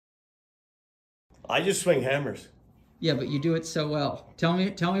I just swing hammers. Yeah, but you do it so well. Tell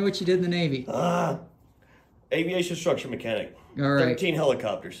me what you did in the Navy. Aviation structure mechanic. All right. 13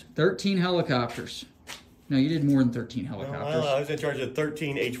 helicopters. 13 helicopters. No, you did more than 13 helicopters. Well, I was in charge of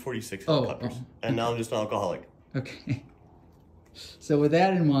 13 H-46 helicopters. And now I'm just an alcoholic. Okay. So with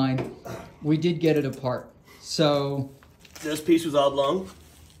that in mind, we did get it apart. So this piece was oblong.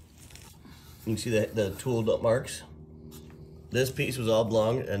 You can see the tooled up marks. This piece was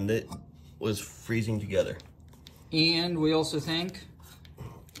oblong and it was freezing together. And we also think,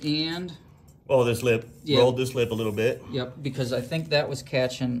 oh, this lip, rolled this lip a little bit. Yep, because I think that was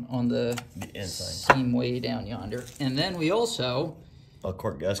catching on the inside seam way down yonder. And then we also... a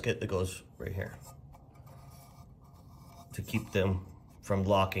cork gasket that goes right here to keep them from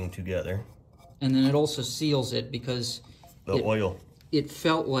locking together. And then it also seals it because... the oil. It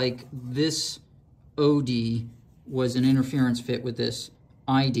felt like this OD was an interference fit with this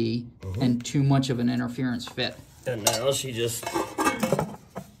ID and too much of an interference fit. And now she just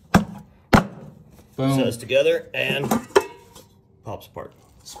boom, sets together and pops apart.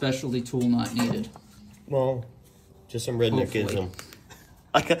 Specialty tool not needed. Well, just some redneckism.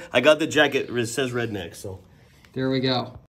 I got the jacket. It says redneck, so there we go.